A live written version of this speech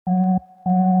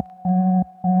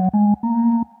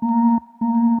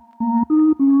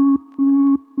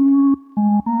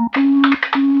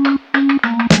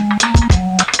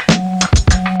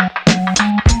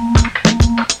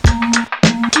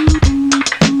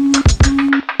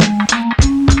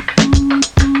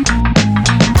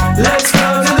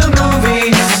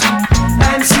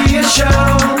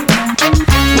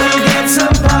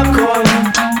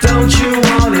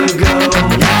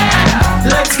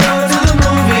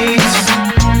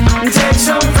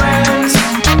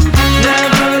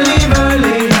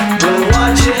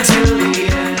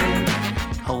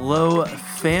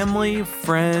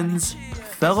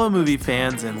fellow movie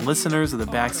fans and listeners of the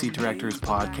Backseat Directors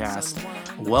podcast.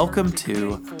 Welcome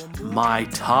to my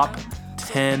top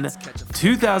 10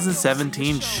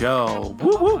 2017 show.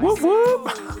 Whoop, whoop, whoop,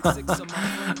 whoop.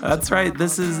 That's right.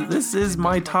 This is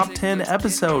my top 10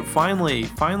 episode. Finally,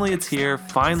 it's here.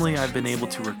 Finally, I've been able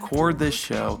to record this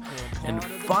show, and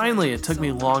finally, it took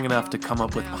me long enough to come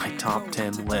up with my top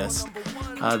 10 list.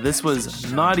 This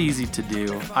was not easy to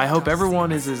do. I hope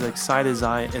everyone is as excited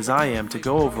as I am to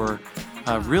go over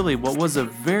really what was a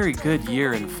very good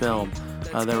year in film.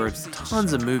 There were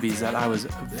tons of movies that I was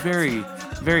very,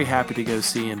 very happy to go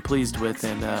see and pleased with.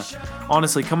 And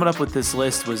honestly, coming up with this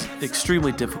list was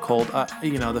extremely difficult.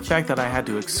 The fact that I had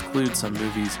to exclude some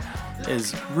movies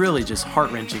is really just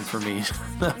heart-wrenching for me.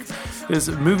 There's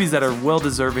movies that are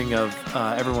well-deserving of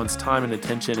everyone's time and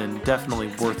attention and definitely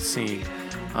worth seeing.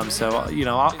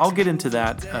 I'll get into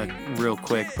that real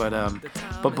quick,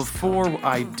 but before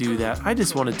I do that, I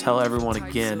just want to tell everyone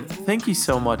again, thank you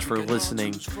so much for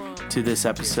listening to this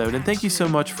episode, and thank you so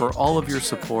much for all of your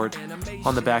support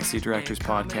on the Backseat Directors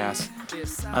podcast.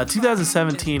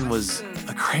 2017 was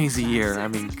a crazy year. I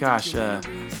mean, gosh, and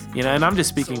I'm just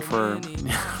speaking for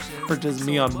just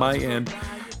me on my end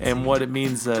and what it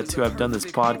means to have done this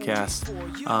podcast.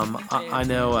 I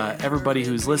know everybody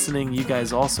who's listening, you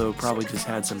guys also probably just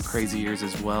had some crazy years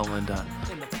as well, and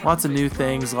lots of new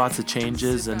things, lots of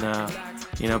changes, and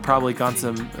probably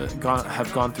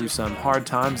have gone through some hard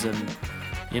times, and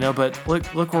but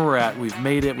look where we're at. We've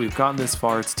made it. We've gotten this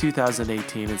far. It's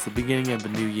 2018. It's the beginning of a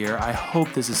new year. I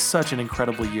hope this is such an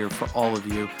incredible year for all of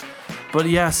you. But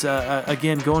yes,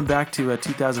 again, going back to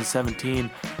 2017,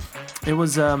 it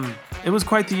was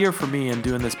quite the year for me in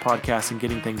doing this podcast and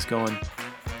getting things going.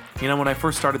 When I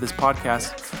first started this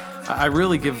podcast, I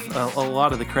really give a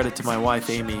lot of the credit to my wife,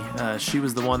 Amy. She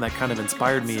was the one that kind of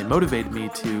inspired me and motivated me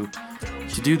to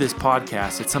do this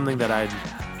podcast. It's something that I'd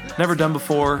never done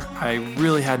before. I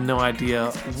really had no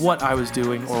idea what I was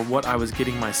doing or what I was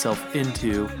getting myself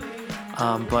into,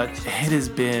 but it has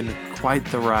been quite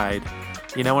the ride.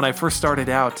 When I first started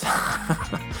out,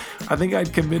 I think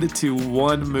I'd committed to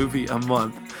one movie a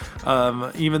month.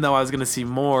 Even though I was going to see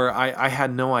more, I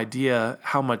had no idea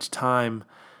how much time,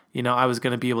 I was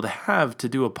going to be able to have to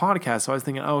do a podcast. So I was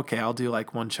thinking, okay, I'll do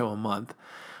like one show a month.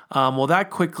 Well, that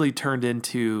quickly turned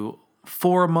into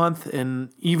 4 a month and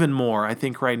even more. I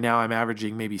think right now I'm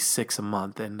averaging maybe 6 a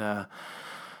month. And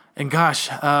gosh,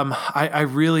 I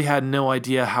really had no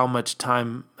idea how much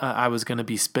time I was going to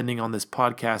be spending on this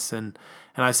podcast. And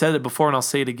I said it before and I'll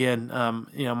say it again.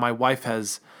 My wife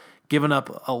has given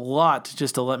up a lot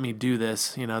just to let me do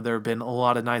this. There have been a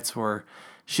lot of nights where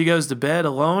she goes to bed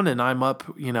alone and I'm up,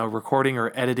 recording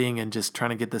or editing and just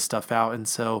trying to get this stuff out. And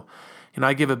so,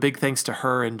 I give a big thanks to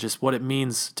her and just what it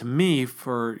means to me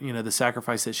for, the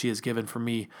sacrifice that she has given for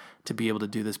me to be able to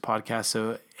do this podcast.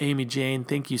 So Amy Jane,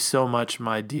 thank you so much,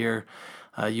 my dear.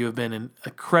 You have been an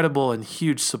incredible and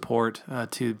huge support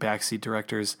to Backseat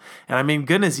Directors. And I mean,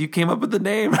 goodness, you came up with the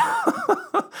name.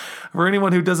 For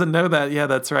anyone who doesn't know that, yeah,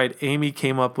 that's right. Amy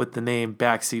came up with the name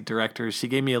Backseat Directors. She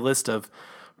gave me a list of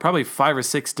probably 5 or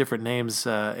 6 different names,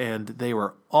 and they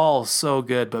were all so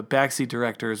good. But Backseat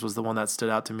Directors was the one that stood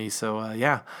out to me. So,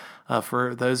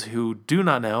 for those who do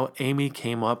not know, Amy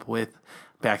came up with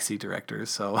Backseat Directors.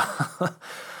 So,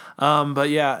 but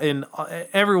yeah, and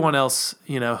everyone else,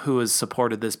 who has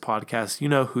supported this podcast,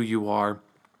 who you are.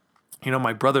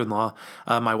 My brother-in-law,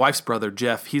 my wife's brother,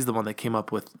 Jeff, he's the one that came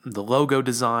up with the logo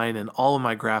design and all of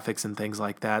my graphics and things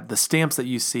like that. The stamps that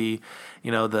you see,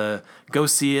 the go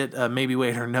see it, maybe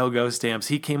wait or no go stamps.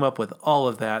 He came up with all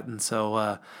of that. And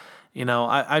so,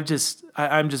 I'm just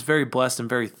very blessed and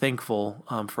very thankful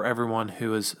for everyone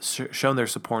who has shown their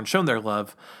support and shown their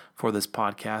love for this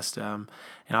podcast. And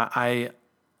I,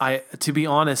 to be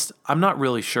honest, I'm not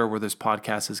really sure where this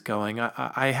podcast is going.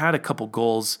 I had a couple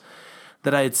goals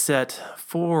that I had set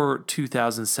for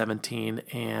 2017,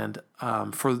 and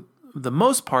for the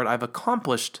most part, I've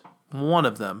accomplished one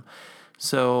of them.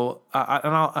 So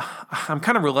I'm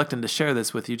kind of reluctant to share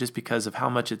this with you just because of how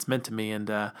much it's meant to me, and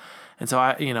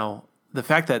so the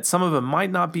fact that some of them might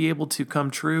not be able to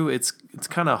come true, it's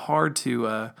kind of hard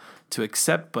to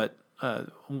accept, but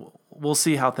we'll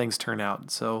see how things turn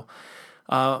out. So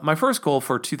my first goal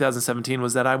for 2017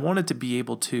 was that I wanted to be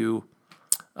able to.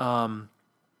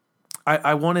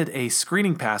 I wanted a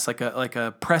screening pass, like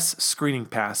a press screening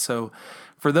pass. So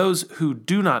for those who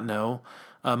do not know,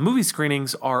 movie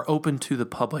screenings are open to the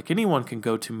public. Anyone can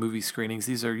go to movie screenings.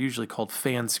 These are usually called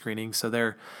fan screenings. So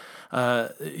they're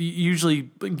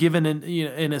usually given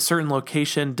in a certain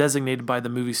location designated by the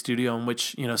movie studio in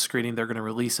which screening they're going to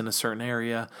release in a certain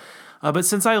area. But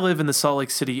since I live in the Salt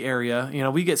Lake City area,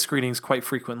 we get screenings quite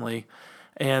frequently,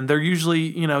 and they're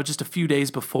usually, just a few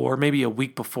days before, maybe a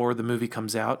week before the movie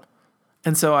comes out.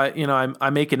 And so I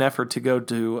make an effort to go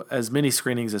to as many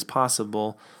screenings as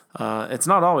possible. It's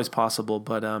not always possible,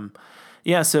 but but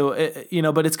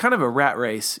it's kind of a rat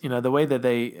race. The way that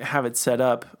they have it set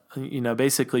up,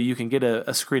 basically you can get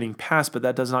a screening pass, but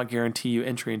that does not guarantee you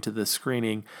entry into the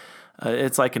screening.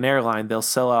 It's like an airline; they'll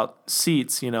sell out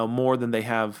seats, more than they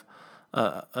have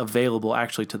available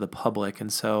actually to the public,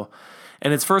 and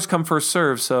it's first come, first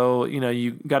serve. So,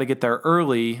 you got to get there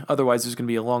early. Otherwise, there's going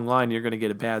to be a long line. You're going to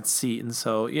get a bad seat. And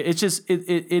so it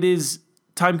is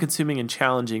time consuming and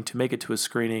challenging to make it to a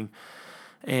screening.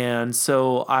 And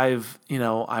so I've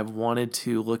wanted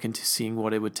to look into seeing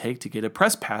what it would take to get a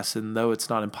press pass. And though it's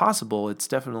not impossible, it's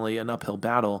definitely an uphill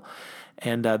battle.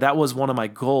 And that was one of my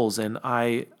goals. And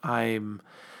I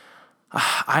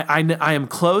am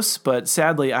close, but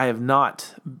sadly I have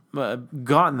not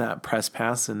gotten that press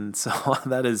pass, and so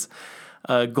that is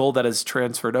a goal that has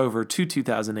transferred over to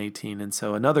 2018. And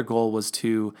so another goal was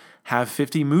to have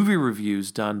 50 movie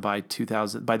reviews done by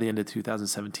the end of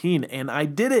 2017, and I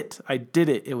did it.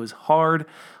 It was hard.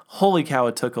 Holy cow!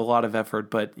 It took a lot of effort,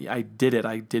 but I did it.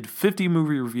 I did 50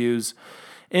 movie reviews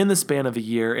in the span of a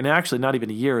year, and actually not even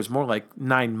a year, it's more like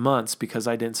 9 months, because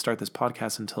I didn't start this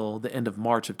podcast until the end of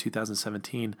March of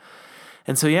 2017.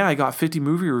 And so, I got 50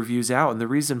 movie reviews out, and the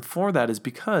reason for that is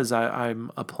because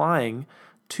I'm applying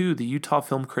to the Utah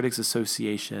Film Critics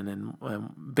Association,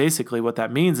 and basically what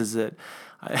that means is that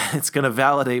it's going to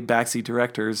validate Backseat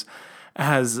Directors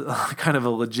as kind of a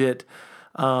legit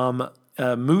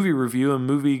movie review and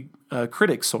movie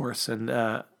critic source, and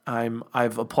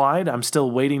I've applied. I'm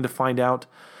still waiting to find out,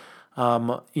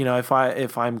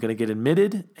 if I'm going to get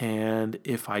admitted, and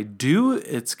if I do,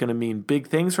 it's going to mean big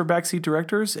things for Backseat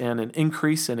Directors and an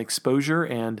increase in exposure,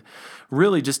 and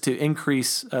really just to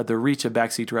increase the reach of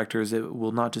Backseat Directors. It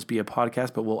will not just be a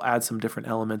podcast, but we'll add some different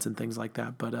elements and things like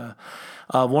that. But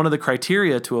one of the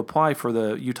criteria to apply for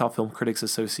the Utah Film Critics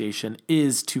Association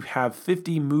is to have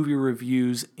 50 movie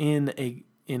reviews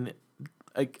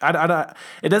it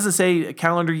doesn't say a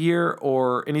calendar year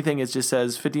or anything. It just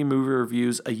says 50 movie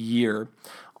reviews a year,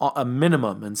 a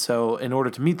minimum. And so in order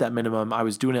to meet that minimum, I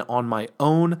was doing it on my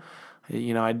own.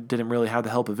 I didn't really have the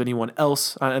help of anyone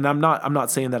else. And I'm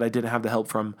not saying that I didn't have the help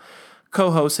from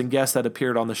co-hosts and guests that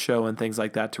appeared on the show and things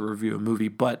like that to review a movie.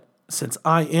 But since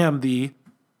I am the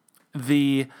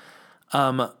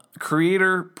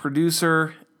creator,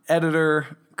 producer,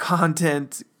 editor,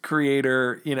 content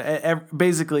creator,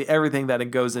 basically everything that it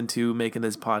goes into making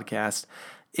this podcast,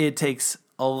 it takes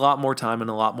a lot more time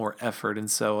and a lot more effort. And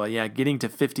so, getting to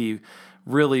 50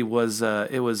 really was,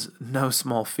 it was no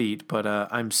small feat, but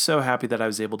I'm so happy that I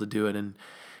was able to do it. And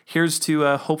here's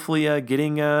to hopefully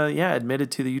getting admitted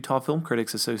to the Utah Film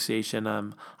Critics Association.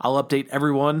 I'll update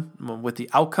everyone with the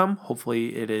outcome.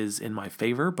 Hopefully it is in my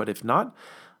favor, but if not,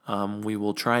 we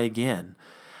will try again.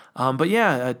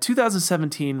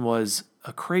 2017 was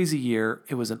a crazy year.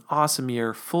 It was an awesome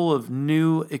year full of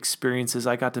new experiences.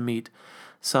 I got to meet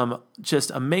some just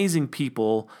amazing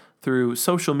people through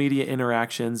social media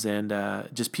interactions and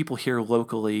just people here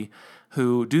locally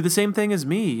who do the same thing as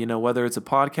me, whether it's a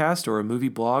podcast or a movie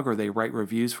blog or they write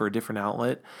reviews for a different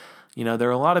outlet. There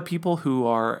are a lot of people who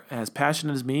are as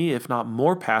passionate as me, if not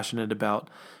more passionate about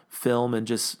film and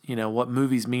just, what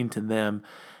movies mean to them.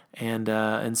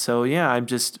 And so I'm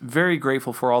just very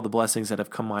grateful for all the blessings that have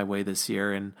come my way this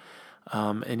year, and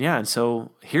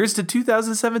so here's to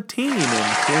 2017, and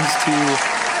here's to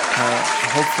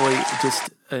hopefully just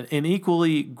an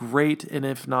equally great, and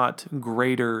if not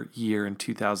greater, year in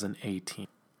 2018.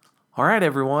 All right,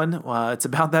 everyone, it's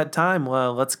about that time.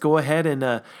 Let's go ahead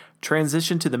and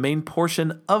transition to the main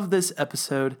portion of this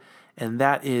episode, and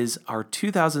that is our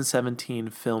 2017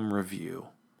 film review.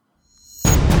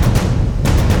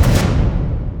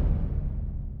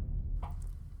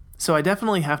 So I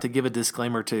definitely have to give a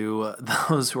disclaimer to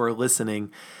those who are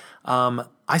listening.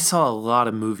 I saw a lot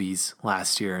of movies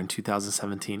last year in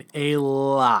 2017, a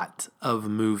lot of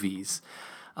movies.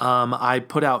 I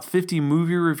put out 50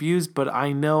 movie reviews, but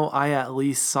I know I at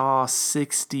least saw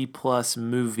 60 plus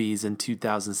movies in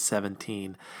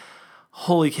 2017.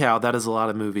 Holy cow, that is a lot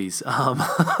of movies.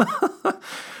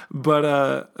 But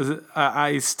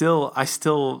I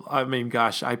mean,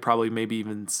 gosh, I probably maybe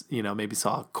even, maybe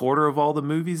saw a quarter of all the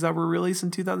movies that were released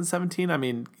in 2017. I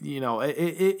mean,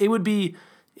 it would be,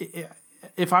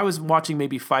 if I was watching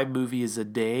maybe 5 movies a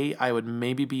day, I would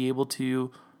maybe be able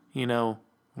to,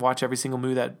 watch every single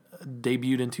movie that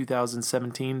debuted in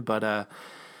 2017. But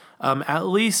at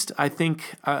least I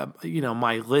think,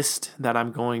 my list that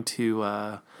I'm going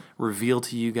to reveal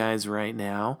to you guys right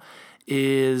now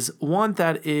is one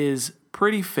that is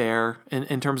pretty fair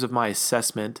in terms of my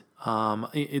assessment.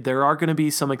 There are going to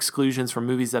be some exclusions from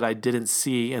movies that I didn't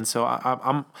see, and so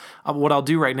what I'll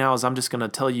do right now is I'm just going to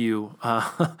tell you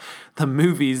the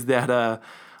movies that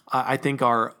I think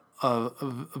are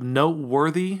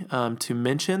noteworthy to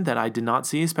mention that I did not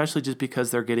see, especially just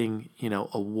because they're getting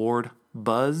award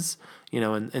buzz,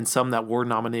 and some that were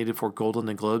nominated for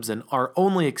Golden Globes and are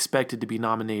only expected to be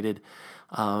nominated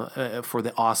for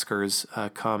the Oscars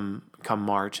come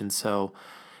March, and so.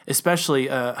 Especially,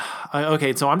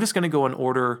 okay, so I'm just going to go in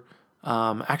order.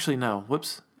 Actually, no,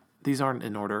 whoops. These aren't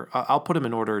in order. I'll put them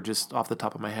in order just off the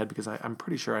top of my head because I'm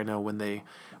pretty sure I know when they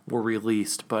were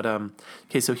released. But,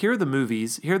 okay, so here are the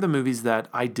movies. Here are the movies that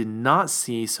I did not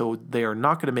see, so they are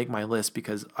not going to make my list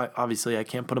because obviously I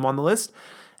can't put them on the list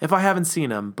if I haven't seen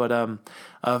them. But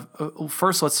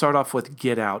first, let's start off with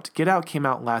Get Out. Get Out came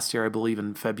out last year, I believe,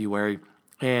 in February.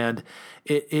 And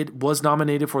it was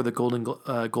nominated for the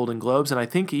Golden Globes, and I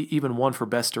think he even won for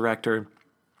Best Director,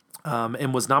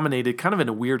 and was nominated kind of in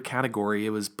a weird category. It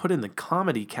was put in the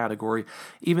comedy category,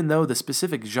 even though the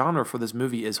specific genre for this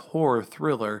movie is horror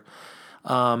thriller.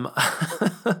 I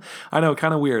know,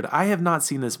 kind of weird. I have not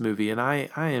seen this movie, and I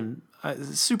am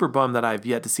super bummed that I've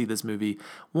yet to see this movie.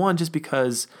 One, just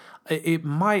because it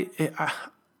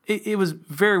was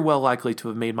very well likely to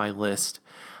have made my list.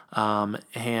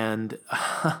 And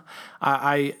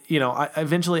I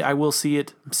eventually I will see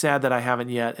it. I'm sad that I haven't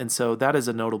yet. And so that is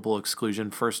a notable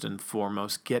exclusion first and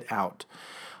foremost. Get Out.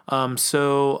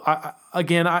 So I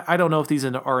don't know if these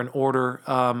are in order,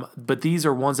 but these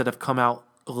are ones that have come out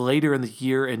later in the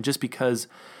year. And just because,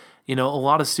 a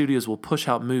lot of studios will push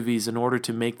out movies in order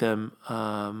to make them,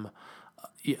 what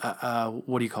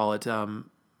do you call it?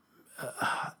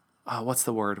 What's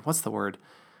the word?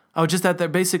 Oh, just that they're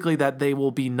basically that they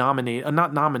will be nominated,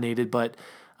 not nominated, but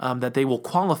that they will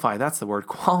qualify. That's the word,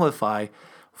 qualify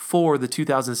for the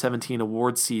 2017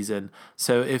 award season.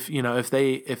 So if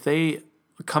they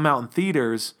come out in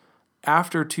theaters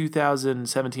after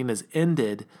 2017 has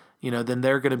ended, then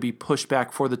they're going to be pushed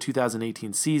back for the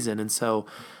 2018 season, and so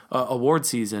award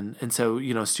season. And so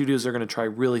studios are going to try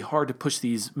really hard to push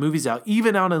these movies out,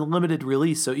 even out in limited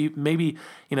release. So maybe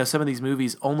some of these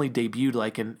movies only debuted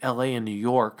like in LA and New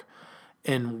York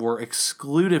and were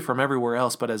excluded from everywhere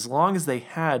else. But as long as they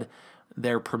had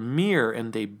their premiere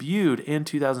and debuted in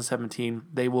 2017,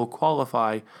 they will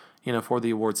qualify for the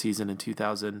award season in for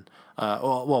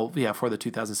the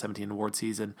 2017 award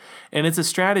season. And it's a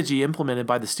strategy implemented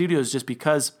by the studios just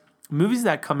because movies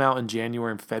that come out in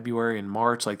January and February and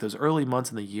March, like those early months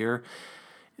in the year,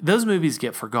 those movies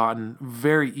get forgotten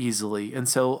very easily. And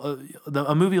so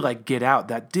a movie like Get Out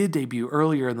that did debut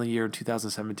earlier in the year in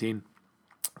 2017,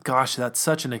 gosh, that's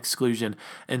such an exclusion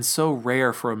and so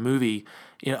rare for a movie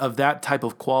of that type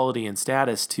of quality and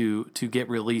status to get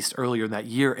released earlier in that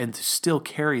year and to still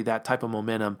carry that type of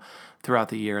momentum throughout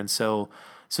the year. And so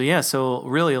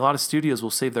really a lot of studios will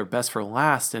save their best for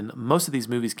last, and most of these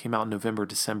movies came out in November,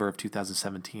 December of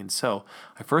 2017. So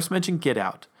I first mentioned Get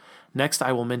Out. Next,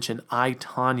 I will mention I,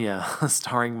 Tonya,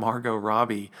 starring Margot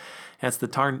Robbie. That's the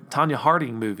Tonya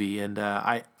Harding movie, and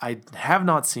I have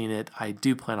not seen it. I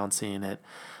do plan on seeing it.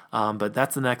 But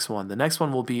that's the next one. The next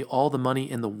one will be All the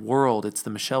Money in the World. It's the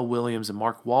Michelle Williams and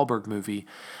Mark Wahlberg movie.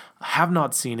 I have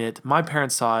not seen it. My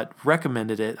parents saw it,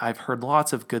 recommended it. I've heard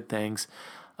lots of good things.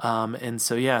 So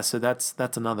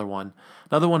that's another one.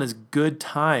 Another one is Good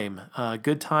Time.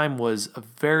 Good Time was a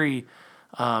very,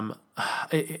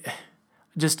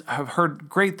 just I've heard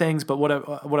great things, but what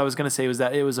I was going to say was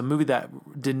that it was a movie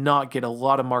that did not get a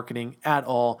lot of marketing at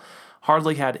all.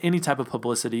 Hardly had any type of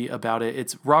publicity about it.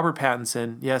 It's Robert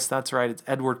Pattinson. Yes, that's right. It's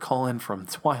Edward Cullen from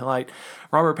Twilight.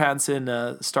 Robert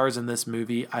Pattinson stars in this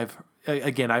movie. I've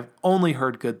only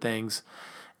heard good things.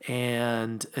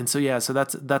 And so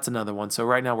that's another one. So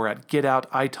right now we're at Get Out,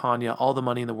 I, Tonya, All the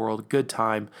Money in the World, Good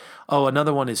Time. Oh,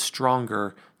 another one is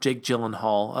Stronger, Jake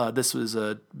Gyllenhaal. This was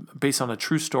based on a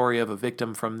true story of a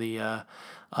victim from the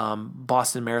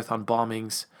Boston Marathon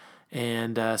bombings.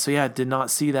 And did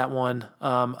not see that one.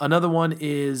 Another one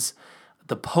is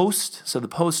The Post. So The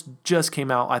Post just came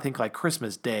out, I think, like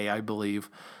Christmas Day, I believe.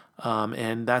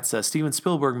 And that's a Steven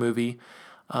Spielberg movie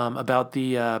about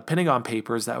the Pentagon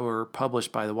Papers that were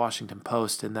published by the Washington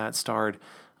Post, and that starred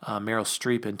Meryl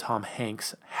Streep and Tom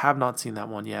Hanks. Have not seen that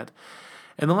one yet.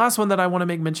 And the last one that I want to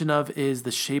make mention of is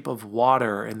The Shape of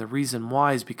Water, and the reason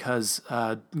why is because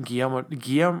Guillermo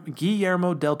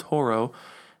del Toro,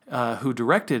 who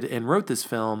directed and wrote this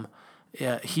film,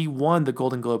 he won the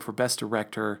Golden Globe for Best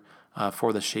Director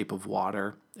for The Shape of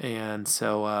Water. And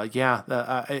so,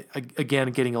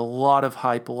 again, getting a lot of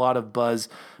hype, a lot of buzz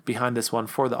behind this one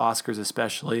for the Oscars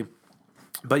especially.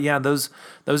 But yeah, those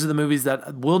are the movies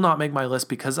that will not make my list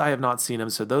because I have not seen them.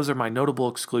 So those are my notable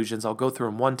exclusions. I'll go through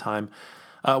them one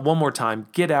more time.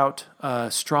 Get Out,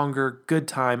 Stronger, Good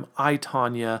Time, I,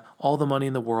 Tonya, All the Money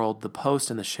in the World, The Post,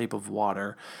 and The Shape of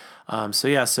Water.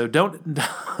 So don't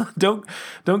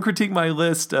don't critique my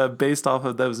list based off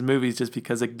of those movies just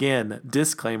because, again,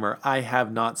 disclaimer, I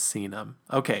have not seen them.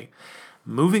 Okay,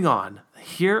 moving on.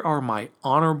 Here are my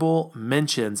honorable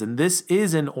mentions, and this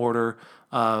is in order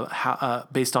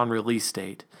based on release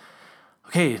date.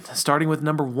 Okay, starting with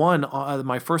number one,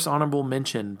 my first honorable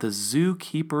mention, The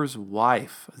Zookeeper's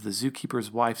Wife. The Zookeeper's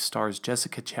Wife stars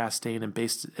Jessica Chastain and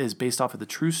is based off of the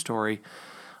true story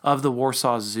of the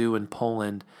Warsaw Zoo in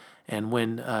Poland. And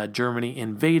when Germany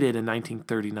invaded in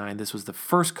 1939, this was the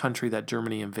first country that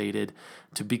Germany invaded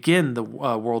to begin the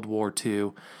World War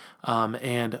II.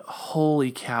 And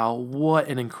holy cow, what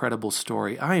an incredible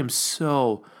story. I am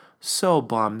so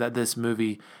bummed that this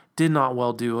movie did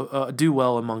not do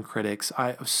well among critics.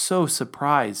 I was so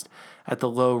surprised at the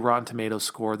low Rotten Tomatoes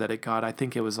score that it got. I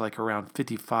think it was like around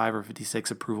 55 or 56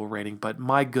 approval rating. But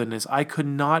my goodness, I could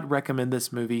not recommend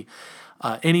this movie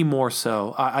any more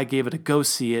so. I gave it a go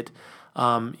see it.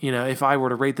 If I were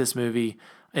to rate this movie,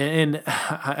 and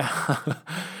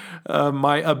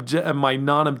my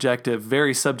non-objective,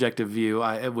 very subjective view,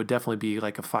 it would definitely be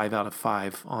like a 5 out of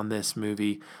 5 on this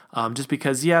movie. Just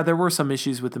because, there were some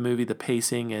issues with the movie, the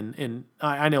pacing, and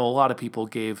I know a lot of people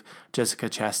gave Jessica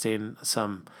Chastain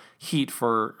some heat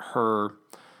for her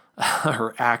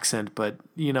her accent, but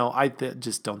I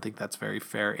just don't think that's very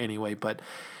fair anyway. But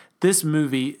this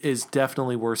movie is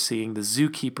definitely worth seeing. The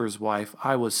Zookeeper's Wife.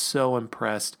 I was so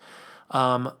impressed.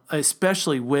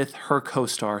 Especially with her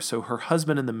co-star. So her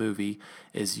husband in the movie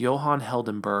is Johan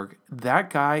Heldenberg. That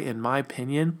guy, in my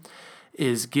opinion,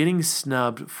 is getting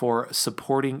snubbed for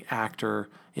supporting actor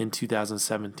in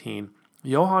 2017.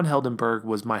 Johan Heldenberg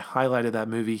was my highlight of that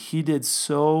movie. He did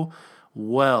so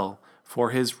well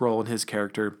for his role and his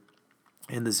character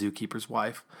in The Zookeeper's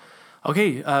Wife.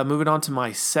 Okay, moving on to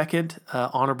my second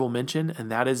honorable mention,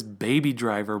 and that is Baby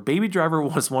Driver. Baby Driver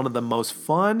was one of the most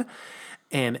fun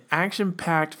and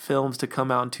action-packed films to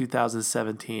come out in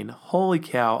 2017. Holy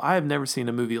cow, I have never seen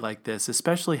a movie like this,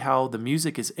 especially how the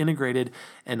music is integrated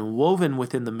and woven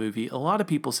within the movie. A lot of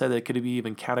people said that it could be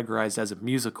even categorized as a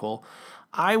musical.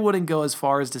 I wouldn't go as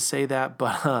far as to say that,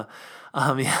 but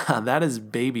that is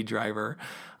Baby Driver.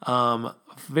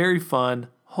 Very fun,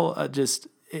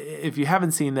 if you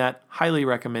haven't seen that, highly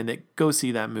recommend it. Go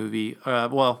see that movie.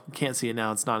 Can't see it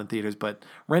now. It's not in theaters, but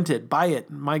rent it, buy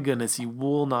it. My goodness, you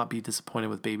will not be disappointed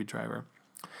with Baby Driver.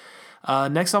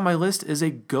 Next on my list is A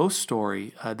Ghost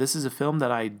Story. This is a film that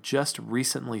I just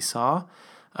recently saw.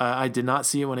 I did not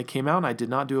see it when it came out, and I did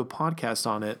not do a podcast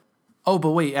on it. Oh,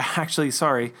 but wait, actually,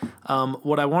 sorry.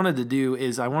 What I wanted to do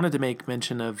is I wanted to make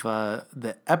mention of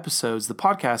the episodes, the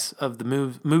podcasts of the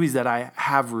movies that I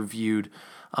have reviewed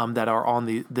that are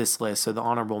on this list, so the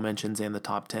honorable mentions and the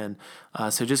top 10.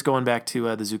 So just going back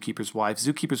to The Zookeeper's Wife.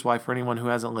 Zookeeper's Wife, for anyone who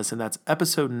hasn't listened, that's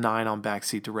episode 9 on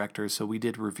Backseat Directors, so we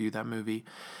did review that movie.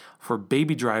 For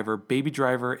Baby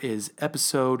Driver is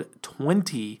episode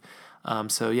 20.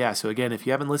 So again, if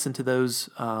you haven't listened to those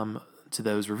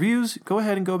reviews, go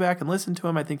ahead and go back and listen to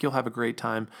them. I think you'll have a great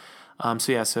time.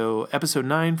 So episode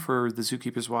 9 for The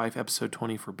Zookeeper's Wife, episode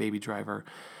 20 for Baby Driver.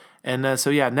 And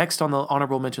next on the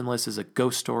honorable mention list is A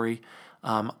Ghost Story.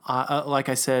 Like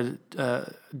I said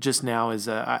just now,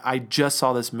 I just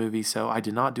saw this movie, so I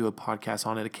did not do a podcast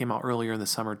on it. It came out earlier in the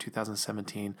summer of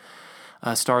 2017.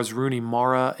 Stars Rooney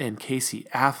Mara and Casey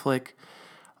Affleck.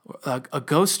 A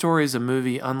Ghost Story is a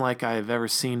movie unlike I have ever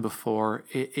seen before.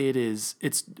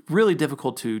 It's really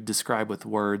difficult to describe with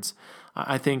words.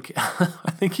 I think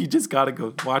you just got to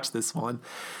go watch this one.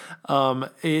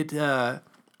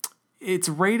 It's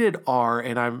rated R,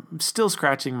 and I'm still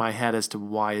scratching my head as to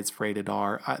why it's rated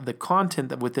R. The content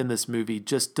that within this movie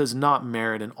just does not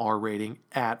merit an R rating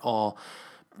at all.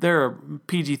 There are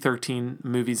PG-13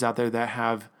 movies out there that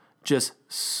have just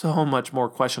so much more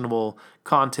questionable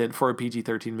content for a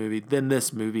PG-13 movie than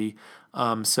this movie.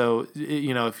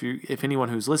 If anyone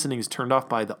who's listening is turned off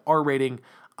by the R rating,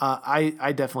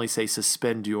 I definitely say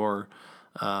suspend your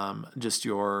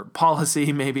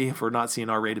policy maybe for not seeing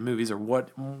R-rated movies or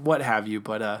what have you.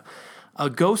 But A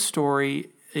Ghost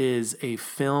Story is a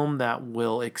film that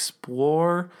will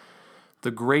explore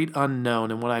the great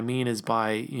unknown. And what I mean is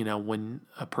by, when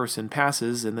a person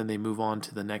passes and then they move on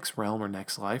to the next realm or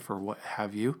next life or what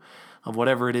have you, of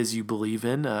whatever it is you believe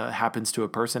in happens to a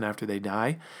person after they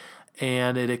die.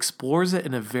 and it explores it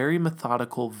in a very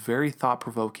methodical, very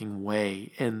thought-provoking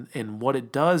way. And what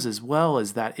it does as well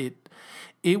is that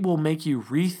it will make you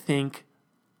rethink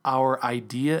our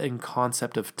idea and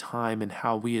concept of time and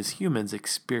how we as humans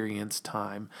experience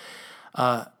time.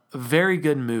 Very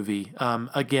good movie.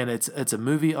 Again, it's a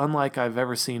movie unlike I've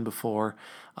ever seen before.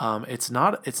 It's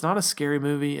not a scary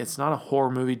movie. It's not a horror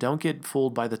movie. Don't get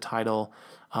fooled by the title.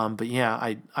 But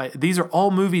yeah, these are all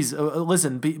movies.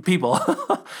 Listen, people,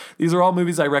 these are all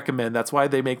movies I recommend. That's why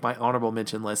they make my honorable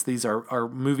mention list. These are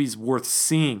movies worth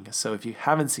seeing. So if you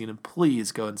haven't seen them,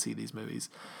 please go and see these movies.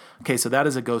 Okay, so that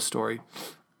is A Ghost Story.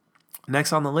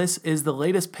 Next on the list is the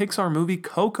latest Pixar movie,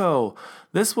 Coco.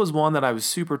 This was one that I was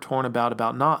super torn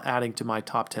about not adding to my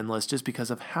top 10 list just because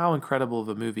of how incredible of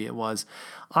a movie it was.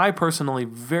 I personally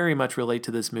very much relate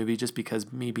to this movie just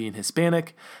because me being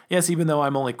Hispanic. Yes, even though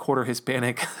I'm only quarter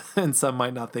Hispanic, and some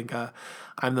might not think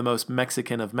I'm the most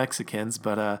Mexican of Mexicans,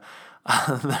 but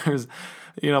there's,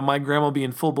 my grandma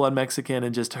being full-blood Mexican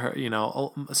and just her,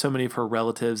 so many of her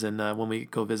relatives. And when we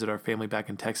go visit our family back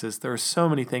in Texas, there are so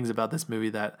many things about this movie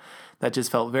that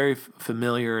just felt very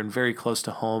familiar and very close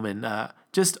to home. And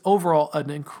just overall, an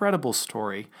incredible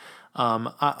story.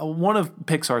 One of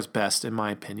Pixar's best, in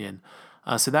my opinion.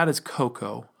 So that is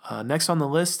Coco. Next on the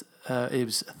list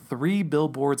is 3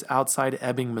 Billboards Outside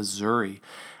Ebbing, Missouri.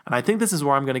 And I think this is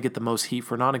where I'm going to get the most heat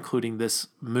for not including this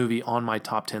movie on my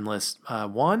top 10 list.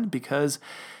 One, because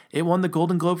it won the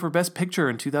Golden Globe for Best Picture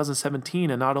in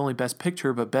 2017, and not only Best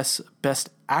Picture, but Best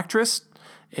Actress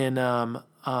in Frances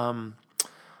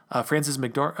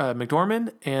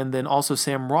McDormand, and then also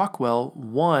Sam Rockwell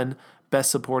won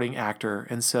Best Supporting Actor.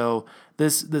 And so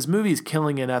this movie is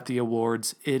killing it at the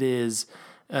awards. It is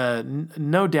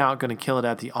no doubt going to kill it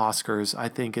at the Oscars. I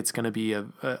think it's going to be a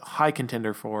high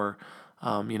contender for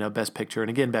Best Picture,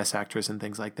 and again, Best Actress and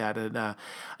things like that.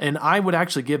 And I would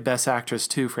actually give Best Actress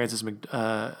to Frances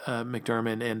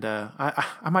McDormand, and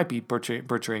I might be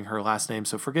butchering her last name,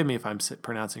 so forgive me if I'm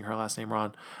pronouncing her last name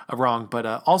wrong. But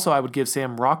also, I would give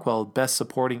Sam Rockwell Best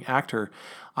Supporting Actor.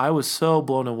 I was so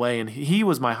blown away, and he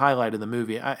was my highlight of the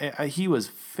movie. He was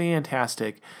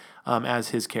fantastic as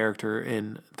his character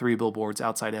in 3 Billboards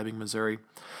Outside Ebbing, Missouri.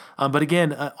 But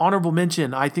again, honorable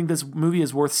mention, I think this movie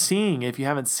is worth seeing. If you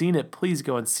haven't seen it, please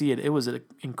go and see it. It was an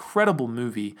incredible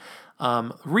movie.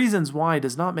 Reasons why it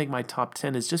does not make my top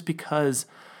 10 is just because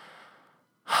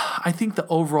I think the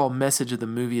overall message of the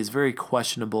movie is very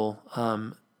questionable.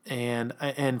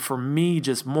 And for me,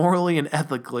 just morally and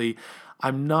ethically,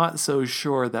 I'm not so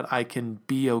sure that I can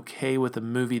be okay with a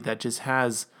movie that just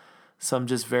has some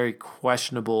just very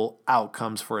questionable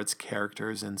outcomes for its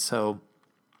characters. And so,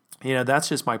 that's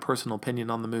just my personal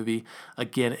opinion on the movie.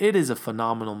 Again, it is a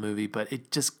phenomenal movie, but it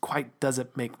just quite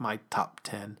doesn't make my top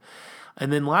 10.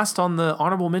 And then last on the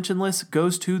honorable mention list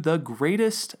goes to The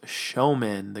Greatest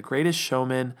Showman. The Greatest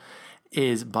Showman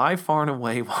is by far and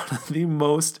away one of the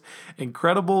most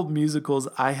incredible musicals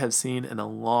I have seen in a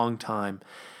long time.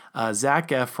 Zac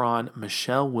Efron,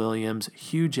 Michelle Williams,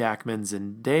 Hugh Jackman,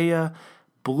 Zendaya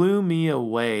blew me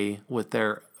away with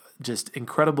their just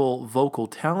incredible vocal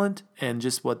talent and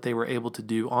just what they were able to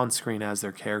do on screen as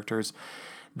their characters.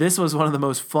 This was one of the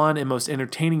most fun and most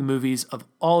entertaining movies of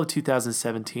all of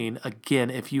 2017. Again,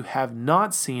 if you have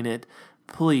not seen it,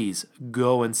 please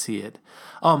go and see it.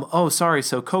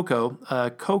 So Coco.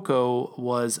 Coco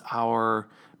was our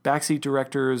Backseat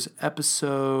Directors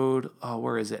episode,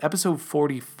 episode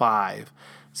 45.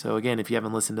 So again, if you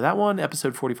haven't listened to that one,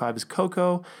 episode 45 is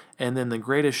Coco, and then The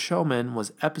Greatest Showman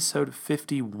was episode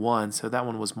 51, so that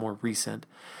one was more recent.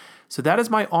 So that is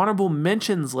my honorable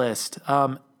mentions list.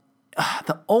 The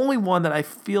only one that I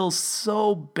feel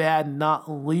so bad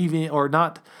not leaving, or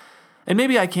not, and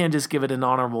maybe I can just give it an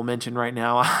honorable mention right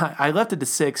now. I left it to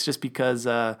 6 just because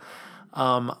I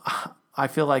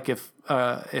feel like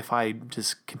if I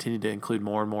just continue to include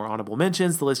more and more honorable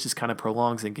mentions, the list just kind of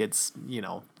prolongs and gets, you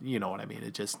know what I mean.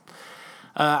 It just,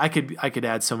 I could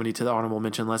add so many to the honorable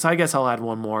mention list. I guess I'll add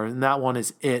one more, and that one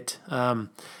is It.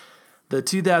 The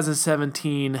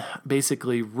 2017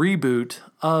 basically reboot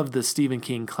of the Stephen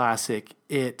King classic.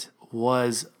 It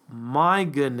was, my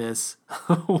goodness,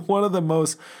 one of the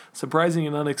most surprising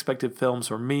and unexpected films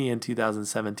for me in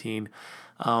 2017.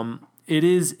 It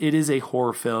is a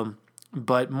horror film.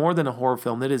 But more than a horror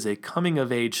film, it is a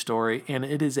coming-of-age story, and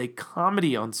it is a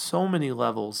comedy on so many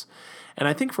levels. And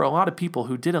I think for a lot of people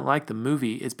who didn't like the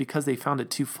movie, it's because they found it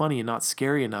too funny and not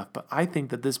scary enough. But I think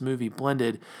that this movie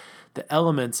blended the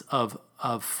elements of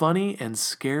funny and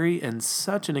scary in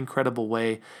such an incredible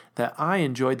way that I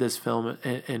enjoyed this film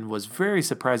and was very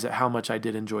surprised at how much I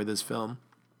did enjoy this film.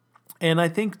 And I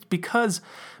think because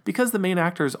the main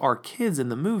actors are kids in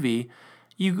the movie,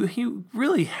 you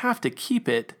really have to keep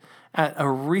it at a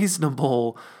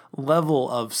reasonable level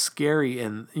of scary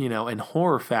and and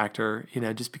horror factor,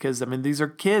 just because these are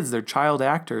kids, they're child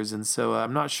actors, and so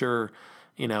I'm not sure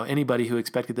anybody who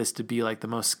expected this to be like the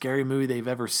most scary movie they've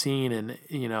ever seen, and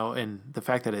and the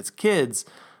fact that it's kids,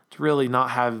 to really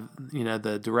not have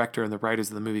the director and the writers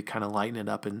of the movie kind of lighten it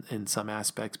up in some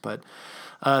aspects. But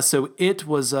so it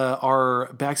was our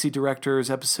Backseat Directors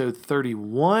episode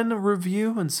 31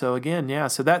 review. And so again,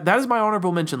 so that is my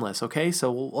honorable mention list. Okay,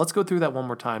 so let's go through that one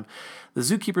more time. The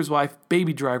Zookeeper's Wife,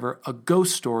 Baby Driver, A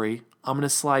Ghost Story. I'm going to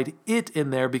slide it in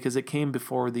there because it came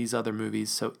before these other movies.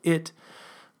 So it,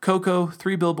 Coco,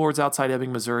 Three Billboards Outside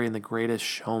Ebbing, Missouri, and The Greatest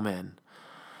Showman.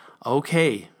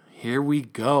 Okay, here we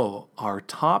go. Our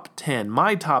top 10,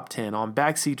 my top 10 on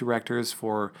Backseat Directors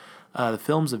for the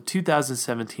films of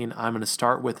 2017. I'm going to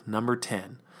start with number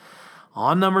 10.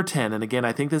 On number 10, and again,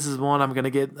 I think this is one I'm going to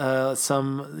get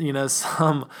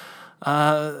some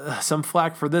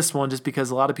flack for this one, just because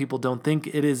a lot of people don't think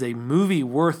it is a movie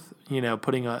worth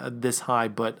putting this high.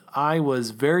 But I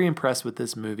was very impressed with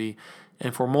this movie,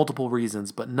 and for multiple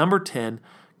reasons. But number 10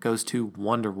 goes to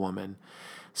Wonder Woman.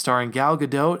 Starring Gal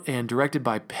Gadot and directed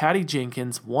by Patty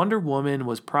Jenkins, Wonder Woman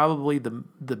was probably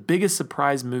the biggest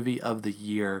surprise movie of the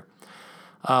year.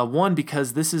 One,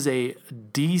 because this is a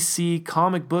DC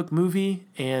comic book movie,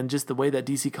 and just the way that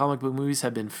DC comic book movies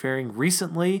have been faring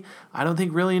recently, I don't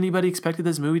think really anybody expected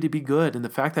this movie to be good. And the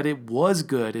fact that it was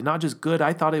good, and not just good,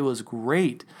 I thought it was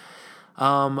great.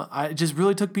 It just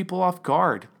really took people off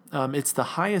guard. It's the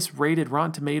highest rated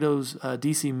Rotten Tomatoes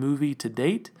DC movie to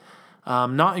date.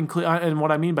 And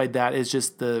what I mean by that is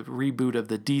just the reboot of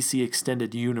the DC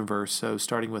extended universe. So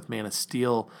starting with Man of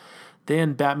Steel,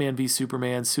 then Batman v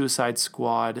Superman, Suicide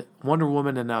Squad, Wonder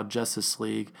Woman, and now Justice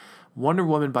League. Wonder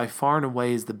Woman by far and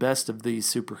away is the best of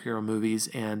these superhero movies,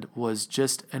 and was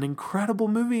just an incredible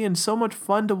movie and so much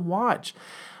fun to watch.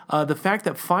 The fact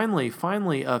that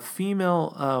finally a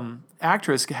female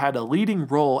actress had a leading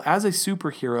role as a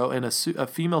superhero, and a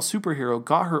female superhero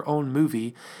got her own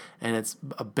movie, and it's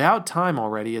about time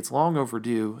already. It's long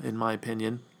overdue, in my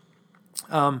opinion.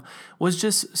 Was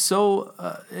just so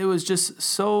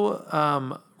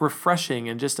refreshing,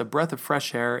 and just a breath of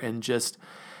fresh air, and just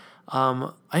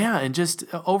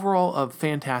overall a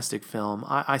fantastic film.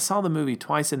 I saw the movie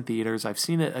twice in theaters. I've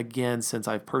seen it again since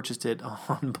I've purchased it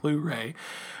on Blu-ray.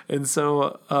 And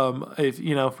so,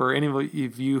 if for any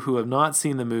of you who have not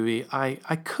seen the movie, I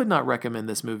could not recommend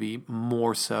this movie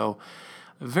more so.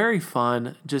 Very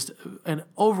fun, just an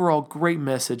overall great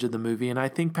message of the movie, and I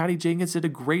think Patty Jenkins did a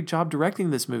great job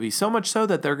directing this movie, so much so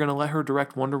that they're going to let her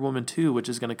direct Wonder Woman 2, which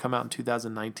is going to come out in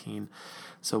 2019.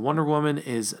 So Wonder Woman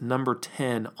is number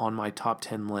 10 on my top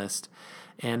 10 list.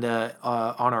 And on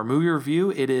our movie review,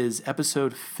 it is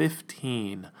episode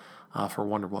 15 for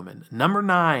Wonder Woman. Number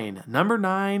 9. Number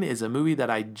 9 is a movie that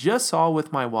I just saw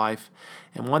with my wife,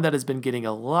 and one that has been getting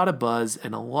a lot of buzz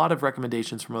and a lot of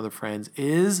recommendations from other friends,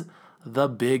 is The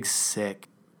Big Sick.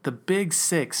 The Big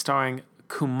Sick, starring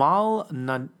Kumail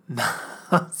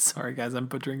sorry guys, I'm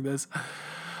butchering this.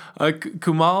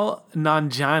 Kumail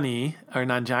Nanjiani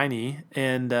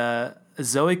and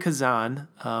Zoe Kazan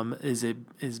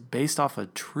is based off a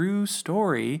true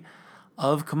story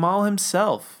of Kumail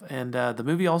himself. And the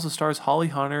movie also stars Holly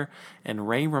Hunter and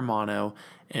Ray Romano,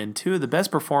 and two of the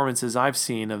best performances I've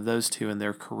seen of those two in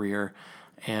their career,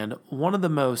 and one of the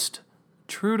most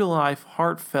true-to-life,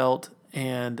 heartfelt,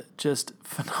 and just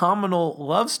phenomenal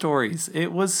love stories.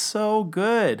 It was so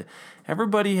good.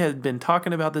 Everybody had been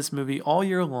talking about this movie all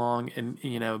year long, and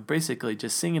basically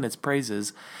just singing its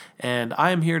praises. And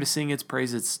I am here to sing its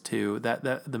praises too. That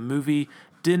the movie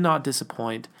did not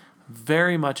disappoint.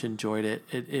 Very much enjoyed it.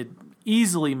 It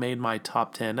easily made my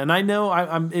top 10. And I know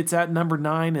it's at number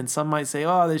 9, and some might say,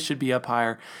 "Oh, this should be up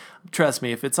higher." Trust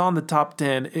me, if it's on the top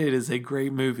 10, it is a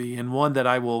great movie, and one that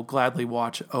I will gladly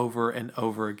watch over and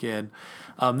over again.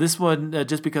 This one,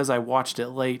 just because I watched it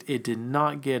late, it did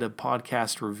not get a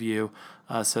podcast review,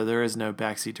 so there is no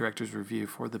Backseat Directors review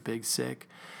for The Big Sick.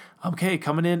 Okay,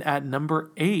 coming in at number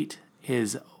 8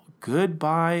 is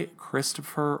Goodbye,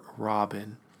 Christopher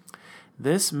Robin.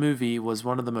 This movie was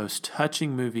one of the most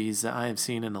touching movies that I have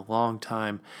seen in a long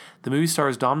time. The movie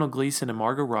stars Domhnall Gleeson and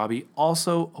Margot Robbie,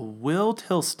 also Will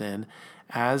Tilston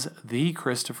as the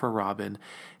Christopher Robin.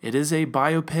 It is a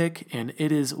biopic, and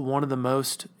it is one of the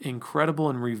most incredible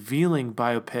and revealing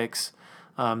biopics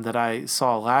that I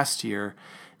saw last year.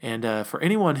 And for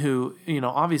anyone who,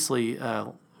 obviously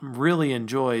really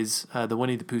enjoys the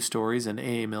Winnie the Pooh stories, and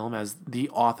A.A. Milne as the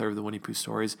author of the Winnie the Pooh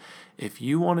stories, if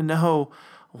you want to know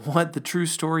what the true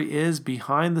story is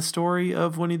behind the story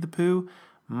of Winnie the Pooh,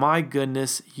 my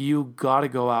goodness, you got to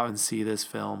go out and see this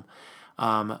film.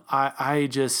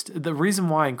 The reason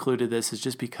why I included this is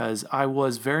just because I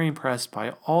was very impressed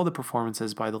by all the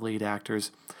performances by the lead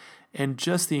actors and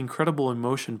just the incredible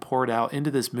emotion poured out into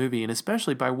this movie, and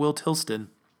especially by Will Tilston.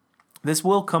 This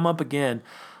will come up again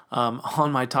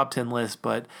on my top 10 list,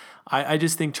 but I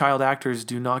just think child actors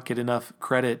do not get enough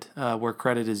credit where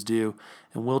credit is due,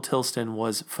 and Will Tilston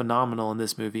was phenomenal in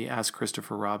this movie as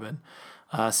Christopher Robin.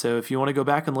 So if you want to go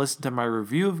back and listen to my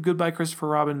review of Goodbye Christopher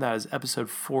Robin, that is episode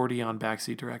 40 on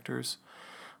Backseat Directors.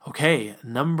 Okay,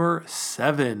 number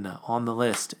 7 on the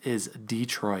list is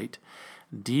Detroit.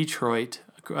 Detroit,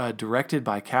 directed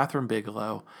by Kathryn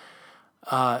Bigelow,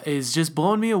 is just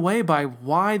blowing me away by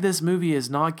why this movie is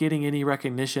not getting any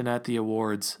recognition at the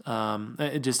awards,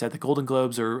 just at the Golden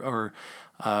Globes or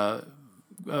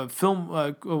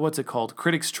film, what's it called?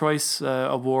 Critics' Choice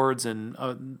Awards,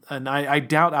 and I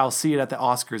doubt I'll see it at the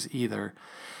Oscars either.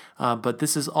 But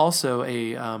this is also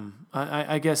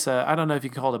I guess, I don't know if you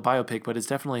can call it a biopic, but it's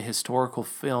definitely a historical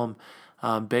film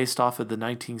based off of the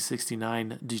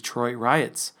 1969 Detroit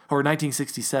riots, or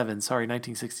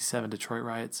 1967 Detroit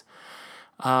riots.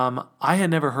 I had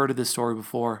never heard of this story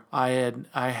before. I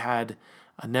had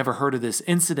never heard of this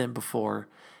incident before.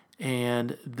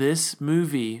 And this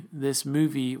movie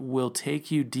will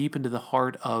take you deep into the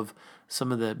heart of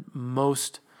some of the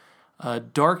most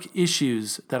dark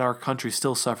issues that our country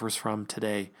still suffers from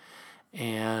today.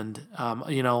 And,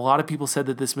 a lot of people said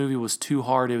that this movie was too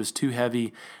hard, it was too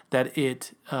heavy, that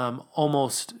it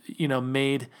almost,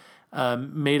 made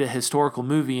a historical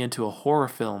movie into a horror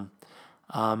film.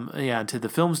 To the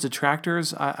film's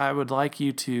detractors, I would like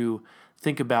you to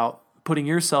think about putting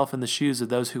yourself in the shoes of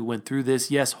those who went through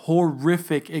this, yes,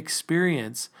 horrific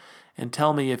experience, and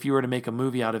tell me, if you were to make a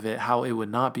movie out of it, how it would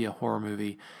not be a horror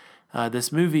movie.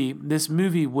 This movie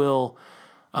will,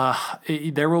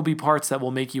 there will be parts that will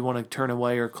make you want to turn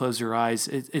away or close your eyes.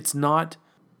 It's not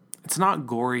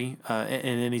gory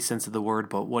in any sense of the word,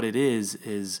 but what it is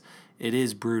it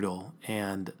is brutal.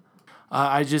 And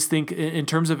I just think in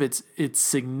terms of its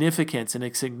significance and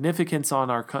its significance on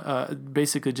our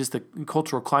basically just the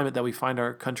cultural climate that we find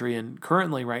our country in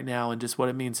currently right now, and just what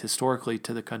it means historically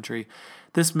to the country,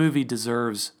 this movie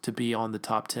deserves to be on the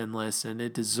top 10 list, and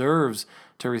it deserves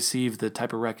to receive the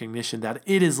type of recognition that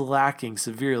it is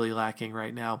severely lacking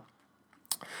right now.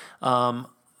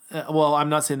 Well, I'm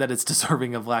not saying that it's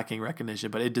deserving of lacking recognition,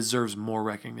 but it deserves more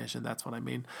recognition. That's what I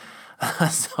mean.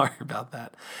 Sorry about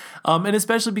that. And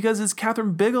especially because it's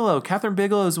Kathryn Bigelow. Kathryn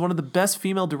Bigelow is one of the best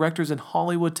female directors in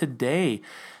Hollywood today.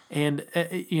 And,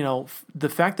 the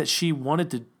fact that she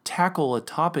wanted to tackle a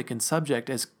topic and subject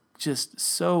as just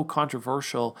so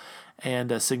controversial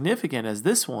and significant as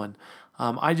this one,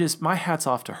 my hat's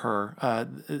off to her.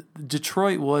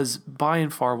 Detroit was by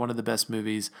and far one of the best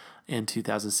movies in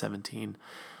 2017.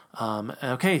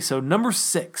 Okay, so number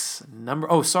 6. And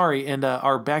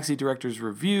our Backseat Directors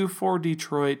review for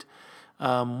Detroit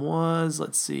was,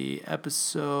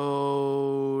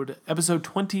 episode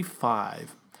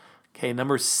 25. Okay,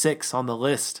 number 6 on the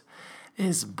list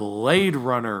is Blade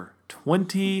Runner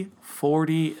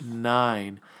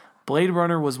 2049. Blade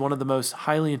Runner was one of the most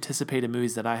highly anticipated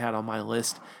movies that I had on my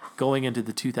list going into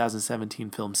the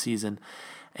 2017 film season.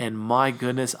 And my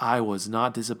goodness, I was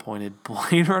not disappointed.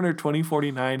 Blade Runner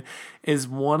 2049 is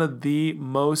one of the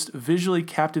most visually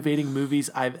captivating movies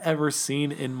I've ever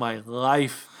seen in my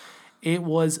life. It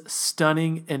was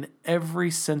stunning in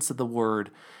every sense of the word.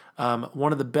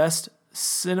 One of the best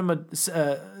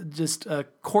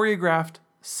choreographed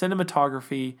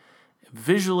cinematography,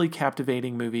 visually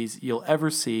captivating movies you'll ever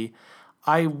see.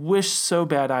 I wish so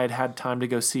bad I had time to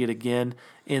go see it again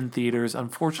in theaters.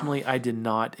 Unfortunately, I did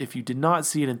not. If you did not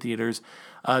see it in theaters,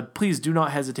 please do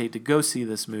not hesitate to go see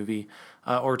this movie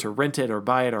or to rent it or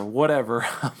buy it or whatever.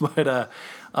 But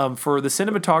for the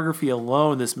cinematography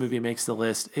alone, this movie makes the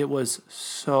list. It was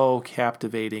so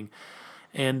captivating.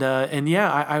 And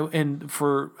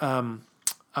for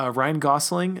Ryan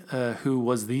Gosling, who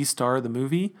was the star of the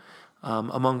movie,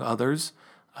 among others,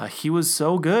 he was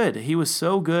so good. He was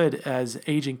so good as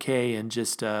Agent K, and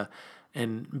just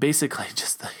and basically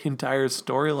just the entire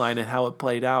storyline and how it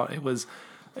played out. It was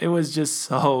just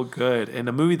so good, and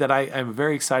a movie that I'm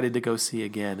very excited to go see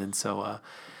again. And so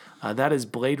that is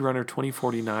Blade Runner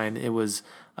 2049. It was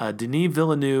Denis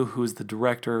Villeneuve who was the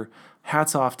director.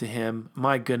 Hats off to him.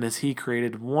 My goodness, he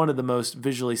created one of the most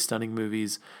visually stunning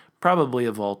movies probably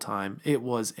of all time. It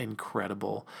was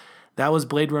incredible. That was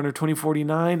Blade Runner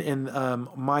 2049, and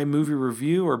my movie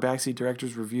review, or Backseat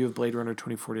Director's review of Blade Runner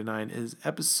 2049, is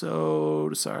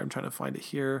episode... Sorry, I'm trying to find it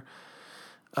here.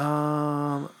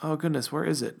 Oh goodness, where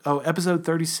is it? Oh, episode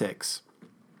 36.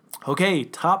 Okay,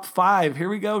 top 5. Here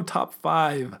we go. Top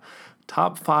 5.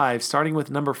 Top 5. Starting with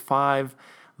number 5,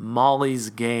 Molly's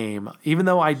Game. Even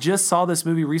though I just saw this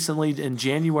movie recently in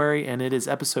January and it is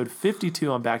episode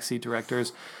 52 on Backseat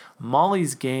Directors,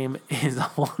 Molly's Game is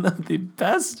one of the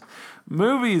best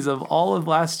movies of all of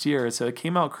last year. So it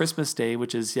came out Christmas Day,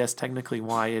 which is, yes, technically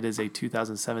why it is a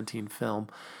 2017 film.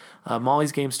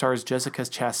 Molly's Game stars Jessica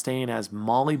Chastain as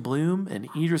Molly Bloom and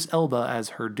Idris Elba as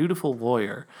her dutiful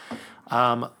lawyer.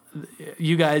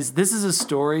 You guys, this is a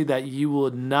story that you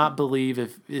would not believe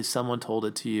if someone told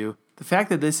it to you. The fact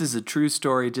that this is a true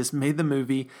story just made the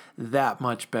movie that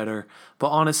much better. But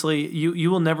honestly, you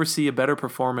will never see a better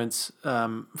performance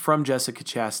from Jessica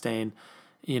Chastain.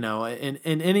 In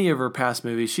any of her past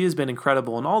movies. She has been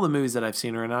incredible in all the movies that I've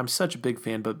seen her, and I'm such a big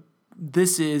fan. But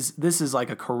this is like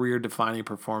a career-defining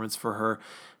performance for her.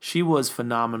 She was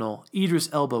phenomenal. Idris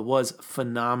Elba was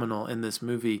phenomenal in this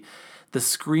movie. The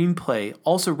screenplay,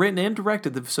 also written and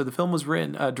directed, so the film was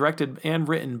directed and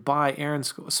written by Aaron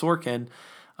Sorkin,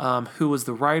 who was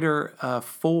the writer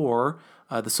for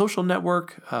The Social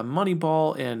Network,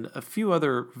 Moneyball, and a few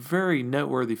other very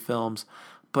noteworthy films.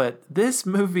 But this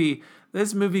movie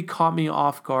caught me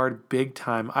off guard big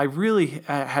time. I really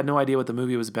had no idea what the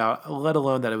movie was about, let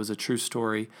alone that it was a true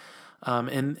story.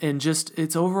 And just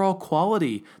its overall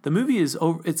quality. The movie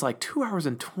it's like 2 hours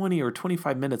and 20 or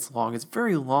 25 minutes long. It's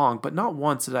very long, but not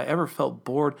once did I ever felt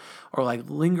bored or like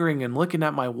lingering and looking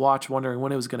at my watch wondering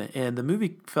when it was going to end. The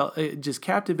movie it just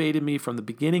captivated me from the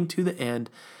beginning to the end.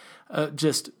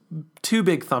 Just 2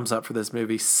 big thumbs up for this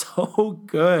movie. So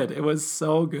good. It was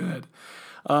so good.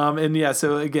 And yeah,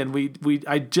 so again,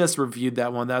 I just reviewed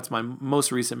that one. That's my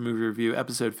most recent movie review,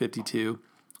 episode 52.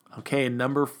 Okay,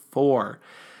 number 4.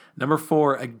 Number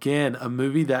 4, again, a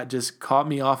movie that just caught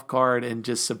me off guard and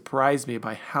just surprised me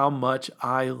by how much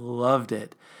I loved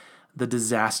it. The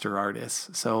Disaster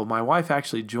Artist. So my wife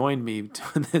actually joined me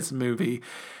to this movie,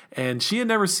 and she had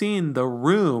never seen The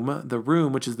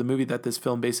Room, which is the movie that this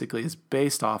film basically is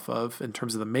based off of in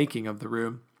terms of the making of The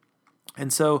Room.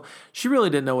 And so she really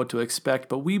didn't know what to expect,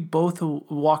 but we both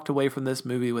walked away from this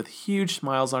movie with huge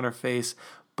smiles on our face,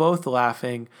 both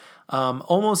laughing,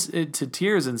 almost to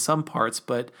tears in some parts,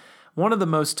 but one of the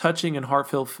most touching and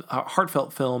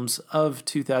heartfelt films of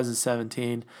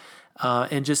 2017,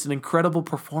 and just an incredible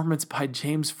performance by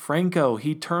James Franco.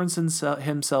 He turns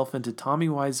himself into Tommy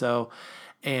Wiseau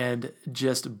and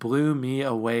just blew me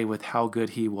away with how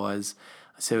good he was.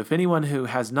 So if anyone who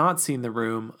has not seen The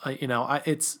Room,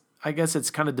 I guess it's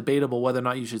kind of debatable whether or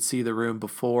not you should see The Room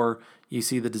before you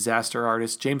see The Disaster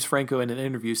Artist. James Franco in an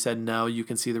interview said, no, you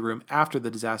can see The Room after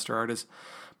The Disaster Artist.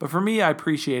 But for me, I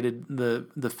appreciated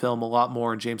the film a lot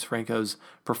more and James Franco's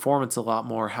performance a lot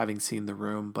more having seen The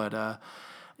Room. But,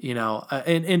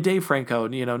 and Dave Franco,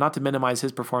 not to minimize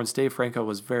his performance, Dave Franco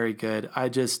was very good.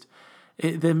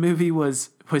 The movie was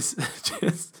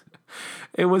just,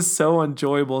 it was so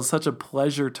enjoyable, such a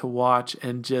pleasure to watch,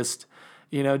 and just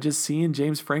seeing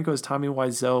James Franco as Tommy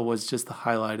Wiseau was just the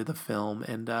highlight of the film.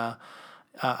 And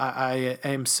I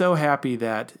am so happy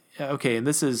that, and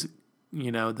this is,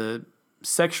 the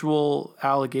sexual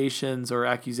allegations or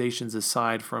accusations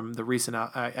aside from the recent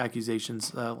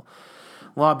accusations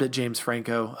lobbed at James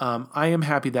Franco, I am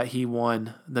happy that he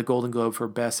won the Golden Globe for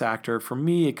Best Actor. For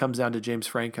me, it comes down to James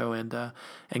Franco and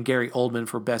Gary Oldman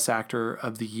for Best Actor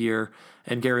of the Year,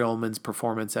 and Gary Oldman's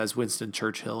performance as Winston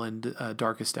Churchill in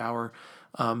Darkest Hour.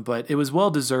 But it was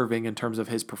well deserving in terms of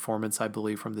his performance, I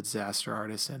believe, from The Disaster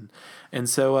Artist. And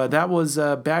so that was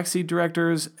Backseat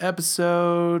Directors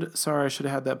episode. Sorry, I should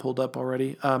have had that pulled up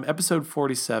already. Episode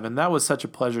 47. That was such a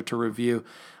pleasure to review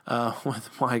with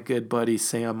my good buddy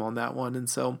Sam on that one. And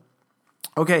so,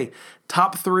 okay,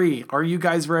 top 3. Are you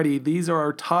guys ready? These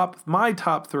are my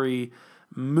top 3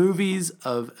 movies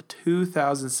of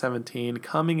 2017.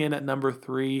 Coming in at number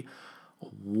 3,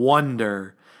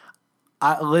 Wonder.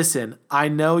 Listen, I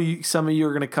know some of you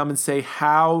are going to come and say,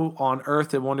 how on earth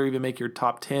did Wonder even make your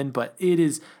top 10? But it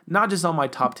is not just on my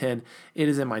top 10, it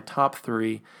is in my top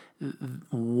 3.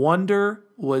 Wonder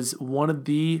was one of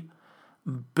the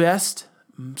best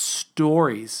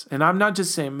stories. And I'm not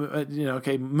just saying,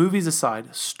 movies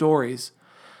aside, stories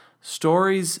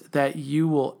that you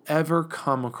will ever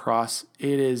come across.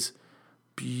 It is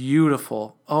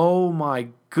beautiful. Oh my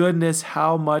goodness,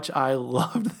 how much I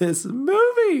loved this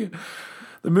movie.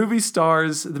 The movie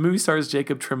stars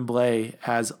Jacob Tremblay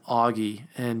as Augie,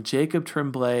 and Jacob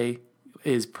Tremblay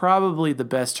is probably the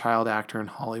best child actor in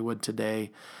Hollywood today.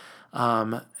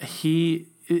 And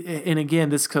again,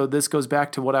 this goes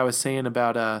back to what I was saying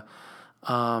about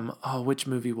which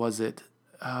movie was it?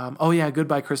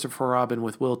 Goodbye Christopher Robin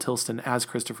with Will Tilston as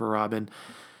Christopher Robin.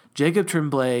 Jacob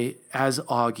Tremblay as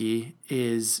Augie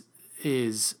is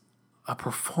a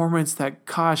performance that,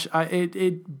 gosh,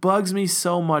 it bugs me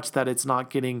so much that it's not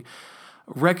getting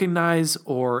recognized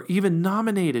or even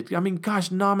nominated. I mean,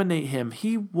 gosh, nominate him.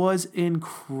 He was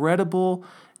incredible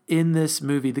in this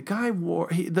movie. The guy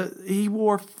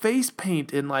wore face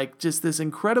paint and like just this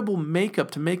incredible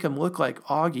makeup to make him look like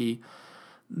Augie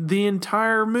the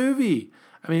entire movie.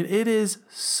 I mean, it is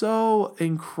so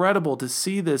incredible to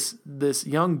see this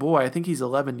young boy, I think he's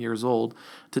 11 years old,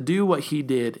 to do what he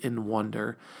did in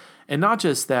Wonder. And not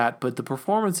just that, but the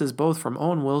performances both from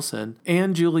Owen Wilson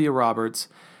and Julia Roberts,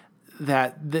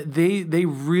 that they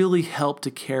really helped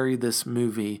to carry this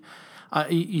movie.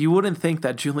 You wouldn't think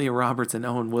that Julia Roberts and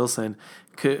Owen Wilson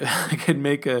could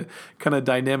make a kind of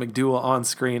dynamic duo on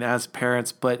screen as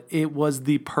parents, but it was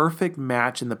the perfect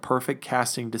match and the perfect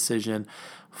casting decision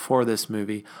for this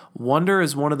movie. Wonder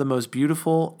is one of the most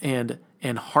beautiful and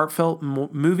heartfelt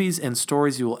movies and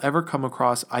stories you will ever come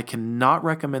across. I cannot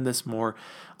recommend this more.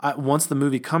 Once the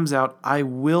movie comes out, I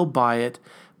will buy it.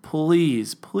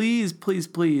 Please, please, please,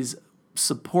 please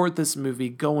support this movie.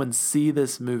 Go and see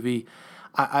this movie.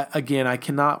 I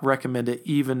cannot recommend it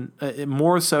even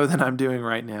more so than I'm doing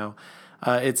right now.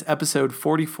 It's episode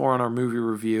 44 on our movie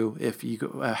review if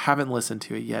you haven't listened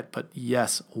to it yet. But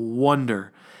yes,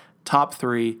 Wonder. Top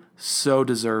 3, so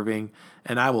deserving.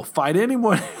 And I will fight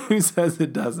anyone who says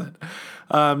it doesn't.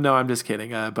 No, I'm just kidding.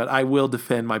 But I will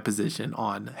defend my position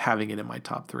on having it in my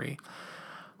top 3.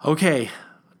 Okay,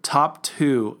 top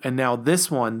 2. And now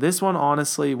this one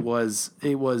honestly was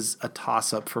a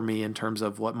toss-up for me in terms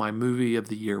of what my movie of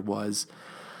the year was.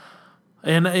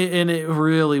 And it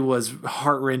really was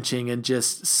heart-wrenching and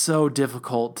just so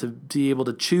difficult to be able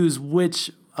to choose which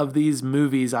of these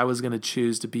movies I was going to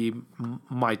choose to be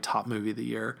my top movie of the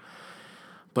year.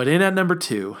 But in at number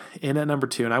two, and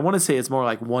I want to say it's more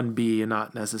like 1B and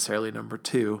not necessarily number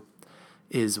 2,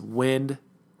 is Wind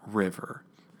River.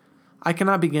 I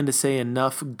cannot begin to say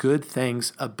enough good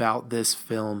things about this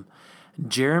film.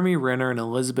 Jeremy Renner and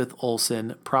Elizabeth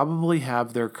Olsen probably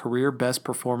have their career best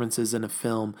performances in a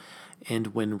film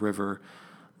in Wind River.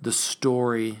 The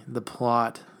story, the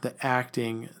plot, the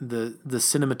acting, the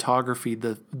cinematography,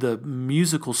 the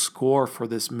musical score for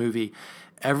this movie,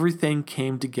 everything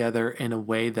came together in a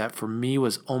way that for me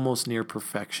was almost near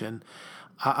perfection.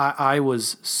 I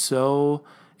was so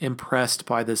impressed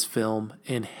by this film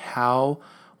and how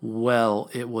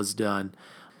well it was done.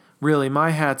 Really,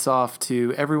 my hat's off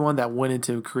to everyone that went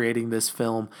into creating this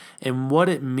film and what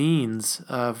it means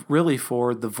really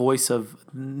for the voice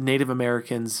of Native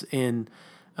Americans in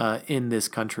this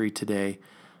country today.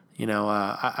 You know,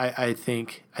 I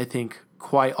think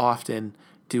quite often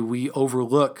do we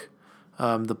overlook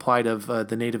the plight of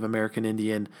the Native American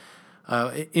Indian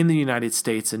in the United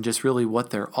States and just really what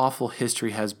their awful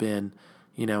history has been,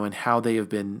 you know, and how they have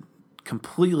been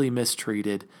completely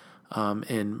mistreated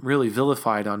and really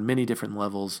vilified on many different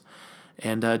levels,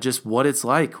 and just what it's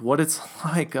like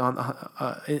on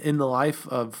in the life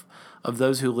of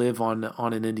those who live on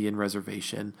an Indian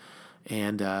reservation.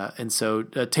 And so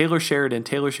Taylor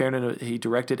Sheridan, he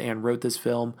directed and wrote this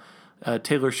film.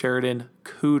 Taylor Sheridan,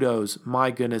 kudos.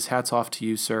 My goodness, hats off to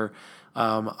you, sir.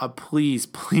 Please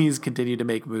continue to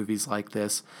make movies like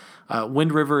this.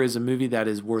 Wind River is a movie that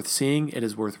is worth seeing. It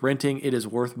is worth renting. It is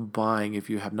worth buying if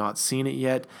you have not seen it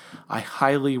yet. I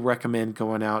highly recommend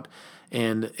going out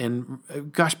and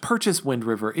purchase Wind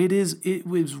River. It is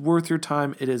worth your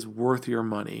time. It is worth your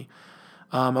money.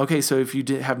 Okay, so if you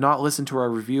have not listened to our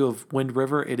review of Wind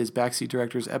River, it is Backseat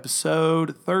Directors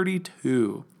episode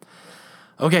 32.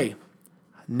 Okay,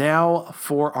 now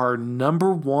for our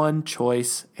number 1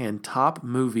 choice and top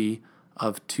movie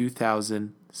of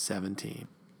 2017.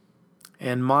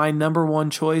 And my number 1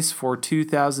 choice for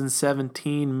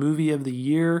 2017 movie of the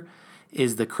year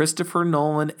is the Christopher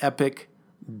Nolan epic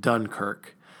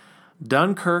Dunkirk.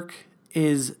 Dunkirk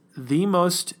is the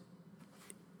most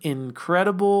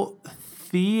incredible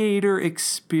theater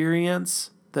experience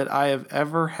that I have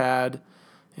ever had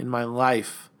in my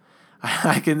life.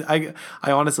 I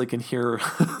honestly can hear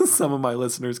some of my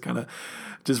listeners kind of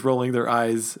just rolling their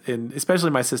eyes, and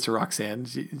especially my sister Roxanne.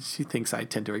 She thinks I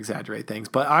tend to exaggerate things,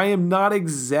 but I am not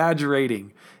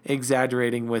exaggerating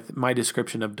with my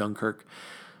description of Dunkirk.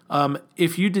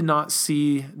 If you did not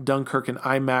see Dunkirk in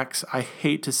IMAX, I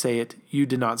hate to say it, you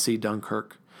did not see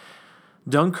Dunkirk.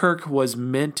 Dunkirk was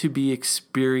meant to be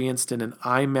experienced in an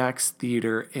IMAX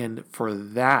theater, and for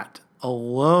that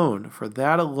alone,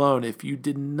 if you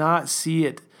did not see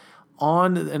it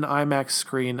on an IMAX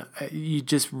screen, you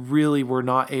just really were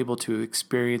not able to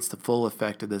experience the full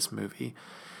effect of this movie.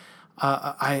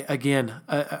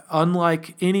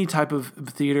 Unlike any type of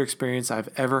theater experience I've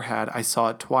ever had, I saw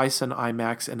it twice in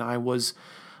IMAX, and I was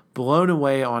blown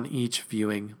away on each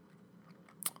viewing.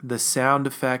 The sound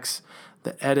effects,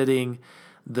 the editing,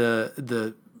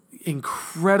 the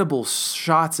incredible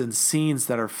shots and scenes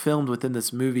that are filmed within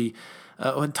this movie.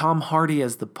 When Tom Hardy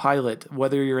as the pilot,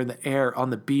 whether you're in the air,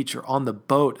 on the beach, or on the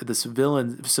boat, the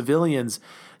civilians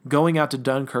going out to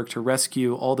Dunkirk to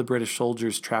rescue all the British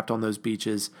soldiers trapped on those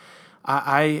beaches.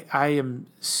 I am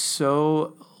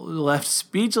so left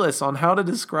speechless on how to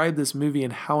describe this movie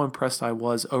and how impressed I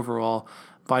was overall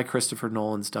by Christopher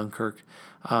Nolan's Dunkirk.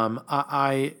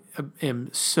 I am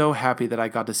so happy that I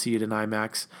got to see it in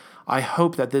IMAX. I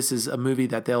hope that this is a movie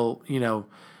that they'll,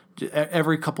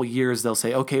 every couple years they'll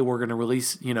say, okay, we're going to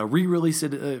re-release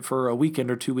it for a weekend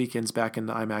or 2 weekends back in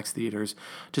the IMAX theaters,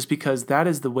 just because that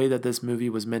is the way that this movie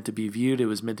was meant to be viewed. It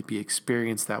was meant to be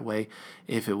experienced that way.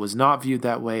 If it was not viewed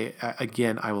that way,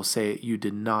 again, I will say you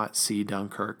did not see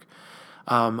Dunkirk.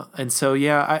 And so,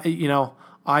 yeah,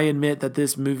 I admit that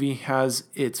this movie has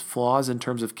its flaws in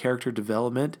terms of character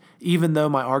development, even though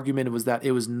my argument was that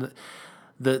it was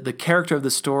the character of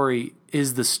the story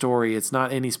is the story. It's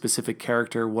not any specific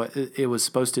character. What it was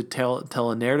supposed to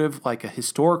tell a narrative, like a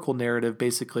historical narrative,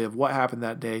 basically, of what happened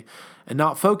that day, and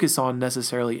not focus on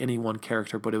necessarily any one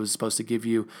character, but it was supposed to give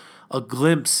you a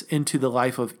glimpse into the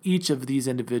life of each of these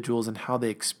individuals and how they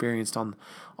experienced on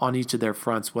each of their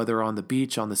fronts, whether on the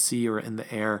beach, on the sea, or in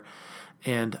the air.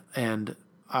 And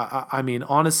I mean,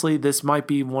 honestly, this might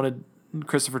be one of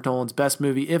Christopher Nolan's best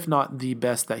movie, if not the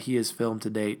best that he has filmed to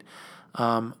date.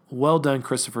 Well done,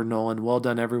 Christopher Nolan. Well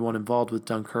done, everyone involved with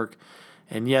Dunkirk.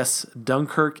 And yes,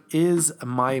 Dunkirk is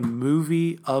my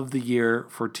movie of the year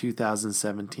for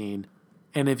 2017.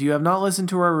 And if you have not listened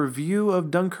to our review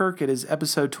of Dunkirk, it is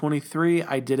episode 23.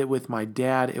 I did it with my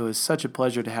dad. It was such a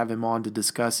pleasure to have him on to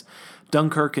discuss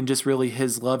Dunkirk and just really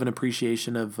his love and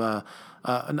appreciation of, not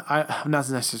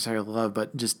necessarily love,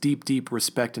 but just deep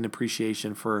respect and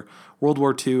appreciation for World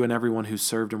War II and everyone who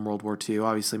served in World War II.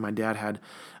 Obviously, my dad had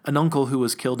an uncle who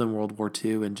was killed in World War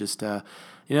II, and just,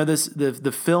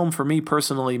 the film for me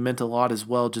personally meant a lot as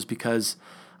well, just because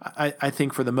I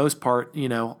think for the most part,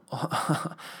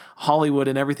 Hollywood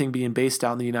and everything being based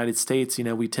out in the United States,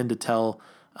 we tend to tell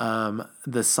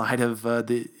the side of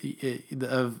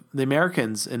the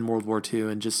Americans in World War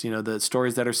II, and just the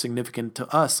stories that are significant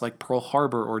to us, like Pearl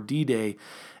Harbor or D-Day,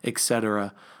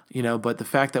 etc. But the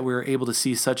fact that we were able to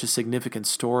see such a significant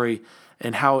story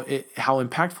and how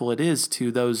impactful it is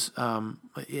to those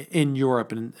in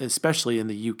Europe and especially in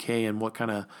the UK, and what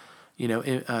kind of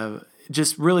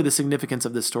just really the significance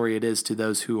of the story it is to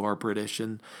those who are British.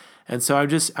 And so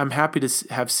I'm happy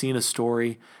to have seen a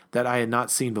story that I had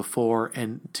not seen before,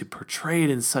 and to portray it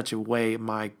in such a way,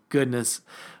 my goodness.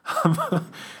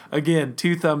 Again,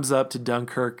 2 thumbs up to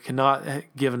Dunkirk. Cannot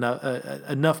give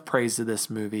enough praise to this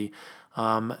movie.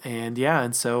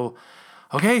 And so,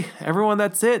 okay, everyone,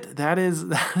 that's it. That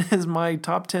is my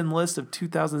top 10 list of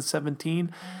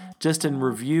 2017. Just in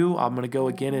review, I'm going to go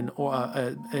again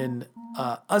in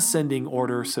ascending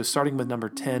order. So starting with number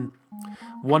 10,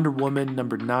 Wonder Woman.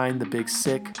 Number 9, The Big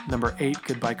Sick. Number 8,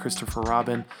 Goodbye Christopher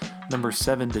Robin. Number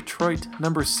 7, Detroit.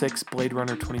 Number 6, Blade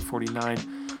Runner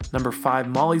 2049. Number 5,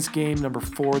 Molly's Game. Number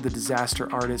 4, The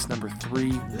Disaster Artist. Number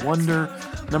 3, Wonder.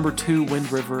 Number 2,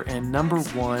 Wind River. And number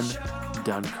 1,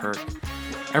 Dunkirk.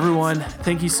 Everyone,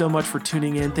 thank you so much for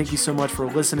tuning in. Thank you so much for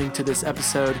listening to this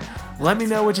episode. Let me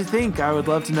know what you think. I would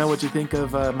love to know what you think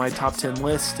of my top 10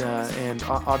 list, and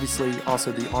obviously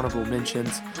also the honorable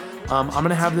mentions. I'm going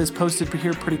to have this posted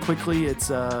here pretty quickly. It's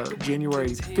January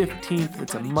 15th.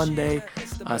 It's a Monday,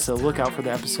 so look out for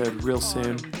the episode real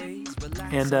soon.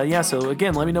 And so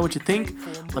again, let me know what you think.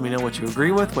 Let me know what you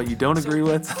agree with, what you don't agree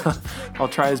with. I'll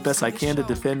try as best I can to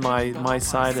defend my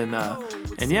side.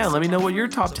 And yeah, let me know what your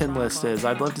top 10 list is.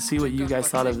 I'd love to see what you guys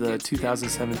thought of the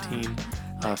 2017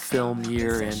 film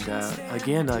year. And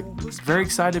again, very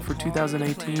excited for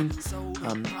 2018.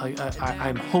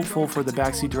 I'm hopeful for the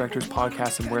Backseat Directors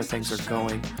podcast and where things are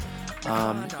going.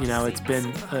 It's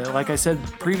been, like I said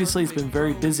previously, it's been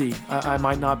very busy. I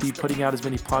might not be putting out as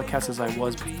many podcasts as I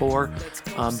was before,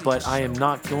 but I am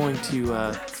not going to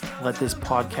let this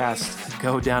podcast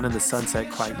go down in the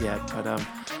sunset quite yet. But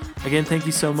again, thank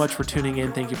you so much for tuning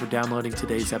in. Thank you for downloading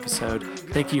today's episode.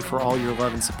 Thank you for all your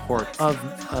love and support of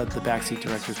the Backseat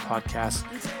Directors podcast.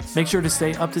 Make sure to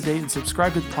stay up to date and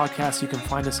subscribe to the podcast. You can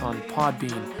find us on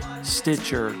Podbean,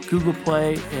 Stitcher, Google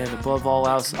Play, and above all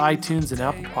else, iTunes and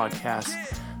Apple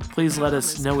Podcasts. Please let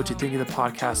us know what you think of the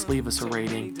podcast. Leave us a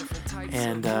rating.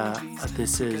 And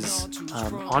this is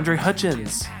Andre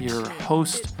Hutchins, your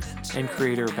host and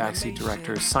creator of Backseat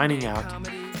Directors, signing out.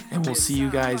 And we'll see you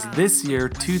guys this year,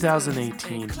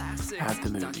 2018, at the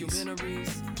movies.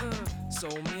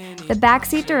 The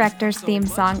Backseat Directors theme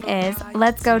song is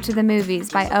Let's Go to the Movies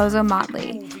by Ozo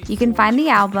Motley. You can find the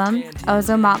album,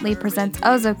 Ozo Motley Presents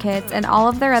Ozo Kids, and all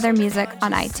of their other music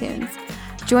on iTunes.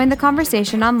 Join the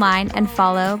conversation online and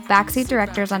follow Backseat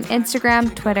Directors on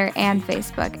Instagram, Twitter, and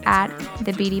Facebook at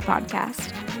The BD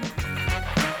Podcast.